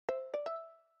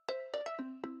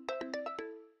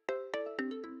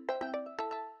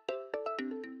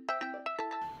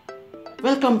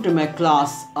Welcome to my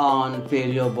class on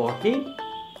paleobotany.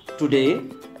 Today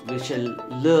we shall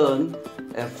learn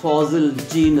a fossil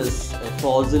genus, a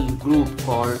fossil group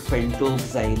called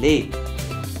Pentoxyleae.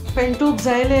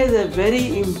 Pentoxyleae is a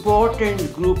very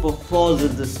important group of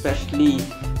fossils, especially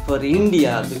for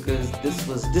India, because this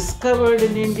was discovered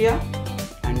in India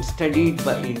and studied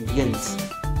by Indians.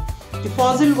 The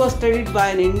fossil was studied by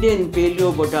an Indian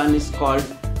paleobotanist called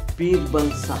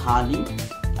Birbal Sahni,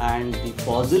 and the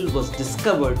fossil was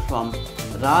discovered from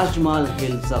Rajmahal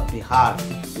Hills of Bihar.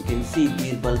 You can see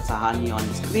Birbal Sahni on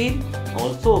the screen,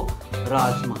 also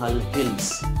Rajmahal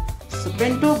Hills. So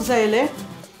Pentoxyleae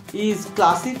is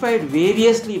classified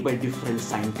variously by different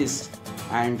scientists,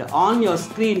 and on your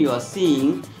screen you are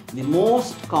seeing the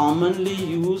most commonly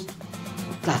used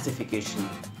classification.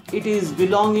 It is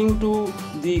belonging to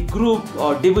the group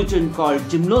or division called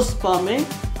Gymnospermae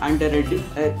under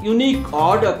a unique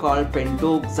order called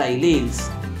Pentoxylales.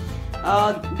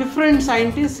 Different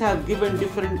scientists have given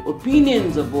different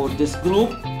opinions about this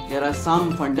group. There are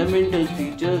some fundamental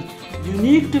features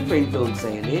unique to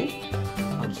Pentoxyleae.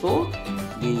 Also,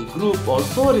 the group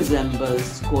also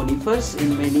resembles conifers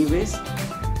in many ways,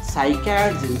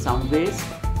 cycads in some ways,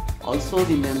 also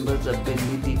the members of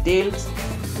Bengaluru-India,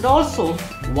 and also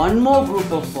one more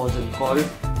group of fossil called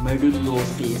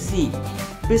Medullosacea.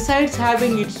 Besides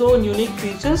having its own unique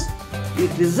features,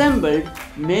 it resembled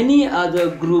many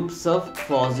other groups of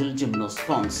fossil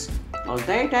gymnosperms.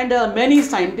 Alright, and many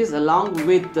scientists along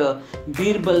with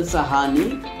Birbal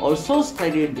Sahni also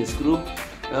studied this group.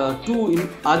 Two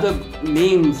other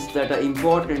names that are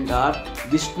important are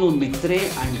Vishnu Mitre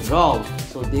and Rao.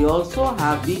 So they also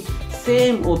have the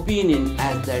same opinion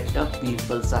as that of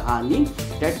Birbal Sahni,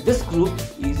 that this group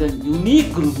is a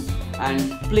unique group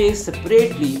and placed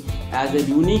separately as a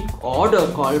unique order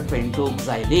called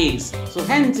Pentoxylales. So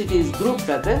hence it is grouped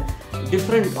as a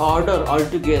different order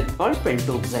altogether called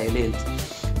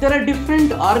Pentoxylales. There are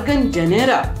different organ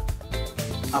genera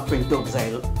of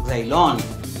Pentoxylon.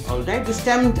 Alright, the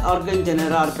stemmed organ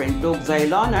genera are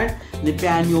Pentoxylon and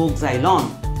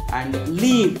nephanyoxylon, and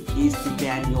leaf is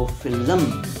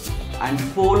nephanyophylum, and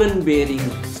pollen bearing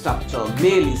structure,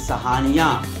 male is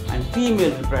Sahania and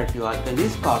female reproductive organ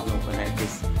is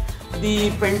Cornogonitis. The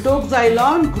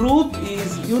Pentoxylon group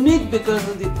is unique because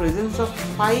of the presence of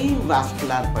 5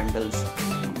 vascular bundles.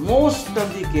 Most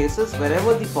of the cases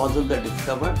wherever the fossils are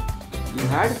discovered, you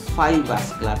had 5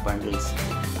 vascular bundles.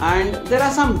 And there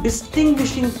are some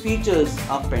distinguishing features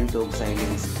of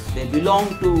Pentoxyleae. They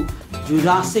belong to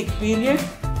Jurassic Period.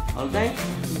 Alright,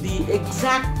 the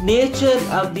exact nature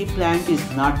of the plant is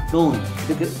not known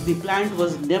because the plant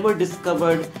was never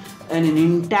discovered in an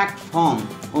intact form.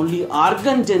 Only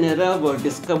organ genera were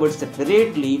discovered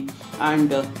separately,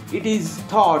 and it is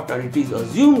thought or it is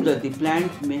assumed that the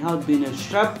plant may have been a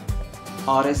shrub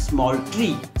or a small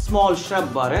tree, small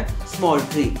shrub or a small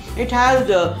tree. It has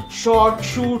short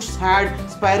shoots, had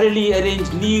spirally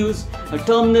arranged leaves,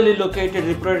 terminally located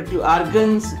reproductive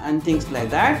organs and things like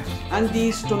that. And the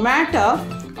stomata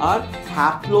are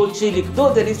haplochelic,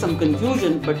 though there is some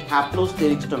confusion, but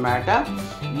haplosteric stomata.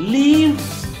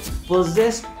 Leaves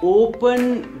possess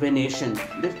open venation.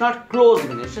 It's not closed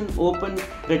venation, open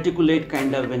reticulate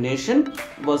kind of venation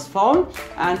was found,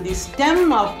 and the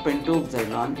stem of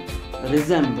Pentoxylon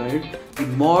resembled the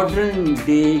modern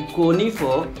day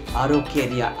conifer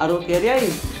Araucaria. Araucaria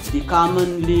is the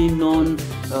commonly known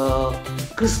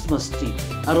Christmas tree,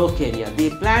 Araucaria. The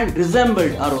plant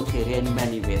resembled Araucaria in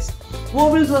many ways.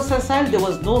 Ovules were sessile, there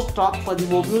was no stock for the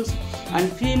ovules,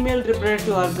 and female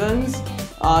reproductive organs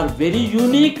are very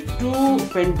unique to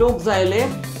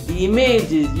Pentoxyleae. The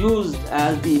image is used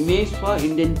as the image for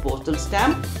Indian postal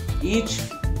stamp. Each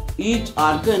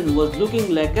organ was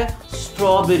looking like a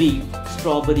strawberry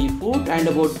fruit, and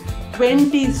about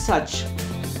 20 such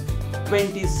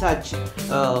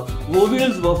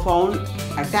ovules were found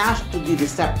attached to the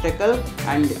receptacle,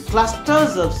 and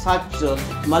clusters of such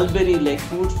mulberry-like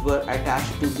fruits were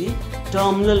attached to the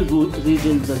terminal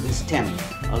regions of the stem.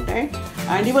 Alright,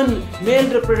 and even male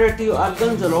reproductive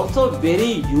organs are also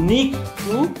very unique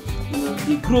to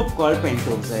the group called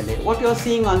Pentoxyleae. What you are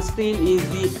seeing on screen is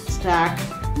the stacked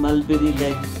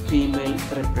mulberry-like female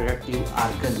reproductive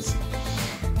organs.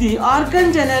 The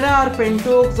organ genera are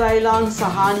Pentoxylon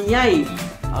Sahniae.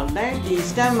 Alright, the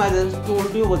stem, as I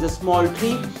told you, was a small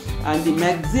tree, and the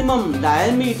maximum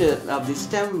diameter of the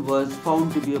stem was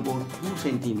found to be about 2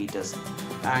 centimeters,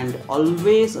 and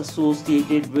always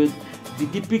associated with the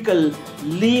typical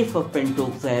leaf of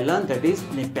Pentoxylon, that is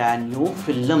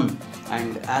nephanyophylum.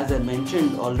 And as I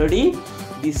mentioned already,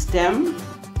 the stem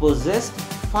possessed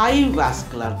 5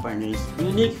 vascular bundles,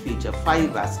 unique feature, 5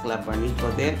 vascular bundles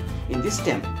were there in the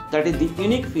stem. That is the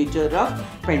unique feature of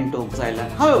Pentoxylon.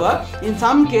 However, in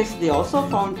some cases they also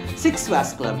found 6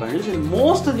 vascular bundles. In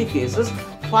most of the cases,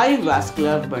 5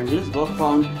 vascular bundles were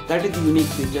found. That is the unique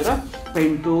feature of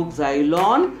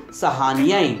Pentoxylon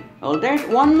Sahni. Alright,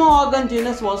 one more organ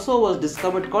genus also was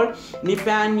discovered called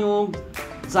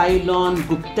nephanyoxylon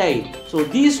guptae. So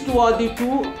these two are the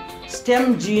two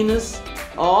stem genus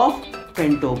of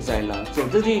Pentoxylon. So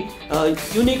this is the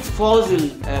unique fossil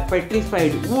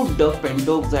petrified wood of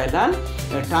Pentoxylon.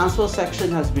 A transverse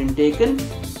section has been taken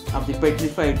of the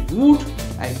petrified wood.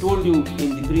 I told you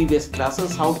in the previous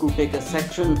classes how to take a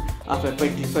section of a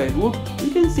petrified wood.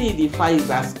 You can see the 5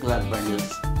 vascular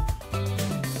bundles.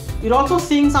 You're also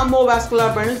seeing some more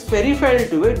vascular bundles peripheral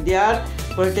to it. They are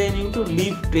pertaining to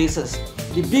leaf traces.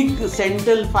 The big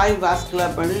central 5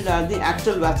 vascular bundles are the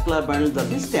actual vascular bundles of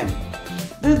the stem.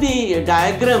 This is the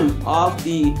diagram of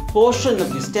the portion of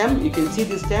the stem. You can see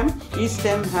the stem. Each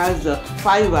stem has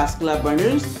 5 vascular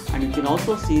bundles, and you can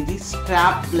also see the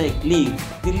strap-like leaf.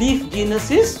 The leaf genus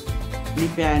is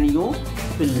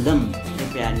Nephanyoxylon.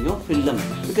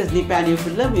 Because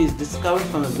Nephanyoxylon is discovered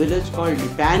from a village called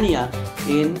Nephania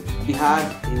in Bihar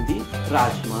in the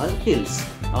Rajmahal Hills.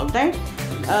 Alright,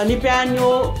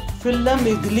 Nephanyoxylon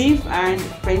is the leaf and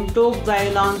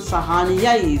Pentoxylon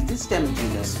Sahni is the stem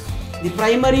genus. The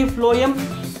primary phloem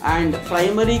and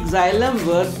primary xylem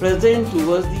were present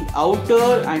towards the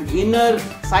outer and inner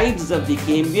sides of the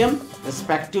cambium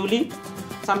respectively.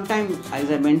 Sometimes,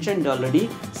 as I mentioned already,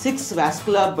 6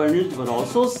 vascular bundles were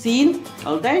also seen.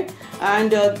 Alright,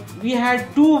 and we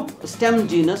had 2 stem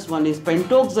genus. One is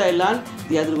Pentoxylon,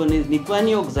 the other one is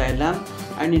Nephanyoxylon,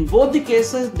 and in both the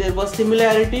cases there were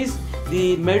similarities.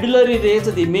 The medullary rays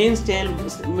of the main stele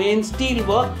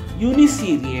were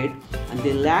uniseriate, and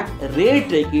they lacked ray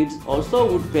tracheids, also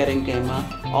wood parenchyma,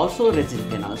 also resin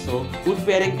canals. So wood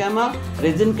parenchyma,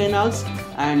 resin canals,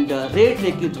 and ray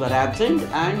tracheids were absent,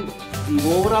 and the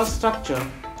overall structure,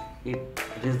 it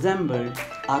resembled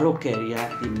Araucaria,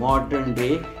 the modern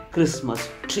day Christmas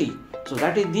tree. So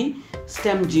that is the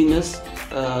stem genus.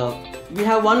 We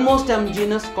have one more stem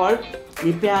genus called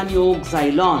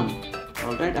Nephanyoxylon.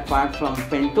 Alright, apart from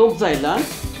Pentoxylon,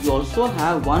 we also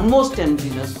have one more stem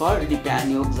genus called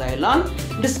Nephanyoxylon,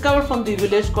 discovered from the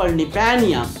village called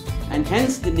Nephania, and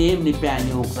hence the name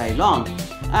Nephanyoxylon.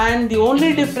 And the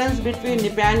only difference between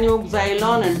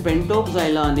Nephanyoxylon and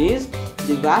Pentoxylon is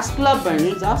the vascular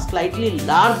bundles are slightly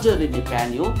larger in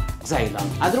Nephanyoxylon.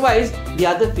 Otherwise, the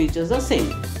other features are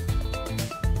same.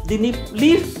 The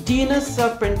leaf genus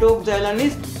of Pentoxylon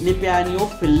is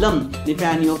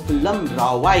Nephanyoxylon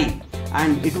rawai,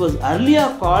 and it was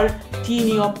earlier called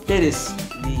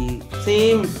Pentoxyleae. The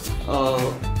same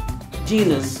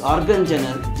genus, organ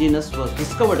genus was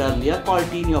discovered earlier called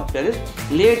Pentoxyleae.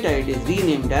 Later it is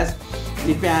renamed as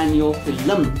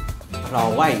Nephanyoxylon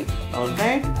rawai.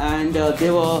 Alright, and they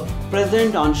were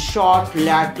present on short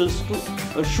lateral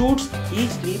shoots.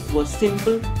 Each leaf was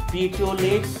simple,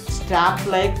 petiolate,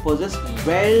 strap-like, possessed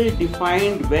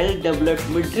well-defined, well-developed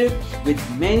midrib with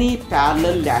many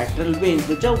parallel lateral veins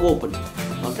which are open.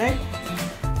 Alright.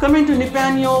 Coming to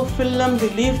Nephanyoxylon, the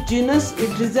leaf genus,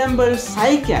 it resembles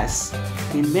cycas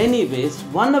in many ways.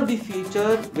 One of the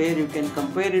features where you can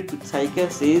compare it with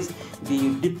cycas is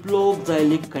the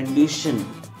diploxylic condition.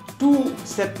 2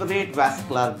 separate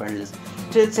vascular bundles,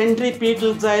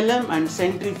 centripetal xylem and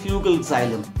centrifugal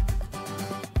xylem.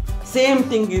 Same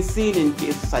thing is seen in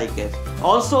case cycas.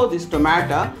 Also, the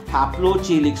stomata,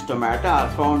 haplochelic stomata, are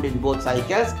found in both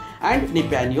cycas and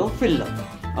Nephanyoxylon.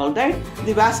 Alright,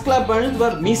 the vascular bundles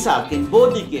were mesarc in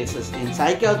both the cases. In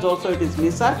cycas also it is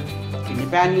mesarc, in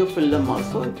Nephanyoxylon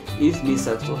also is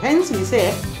mesarc. So hence we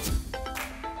say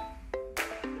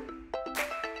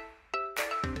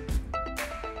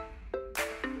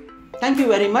thank you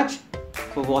very much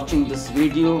for watching this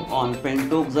video on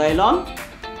Pentoxylon.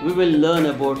 We will learn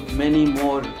about many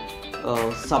more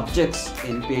subjects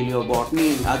in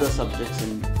paleobotany and other subjects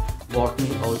in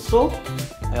botany also.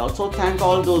 I also thank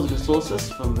all those resources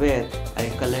from where I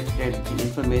collected the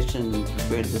information and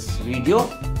prepared this video.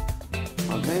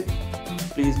 Okay,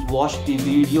 please watch the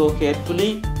video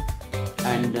carefully,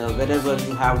 and wherever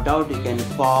you have doubt you can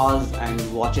pause and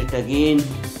watch it again.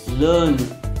 Learn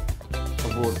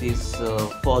about these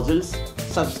fossils.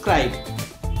 Subscribe.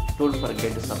 Don't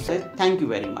forget to subscribe. Thank you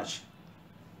very much.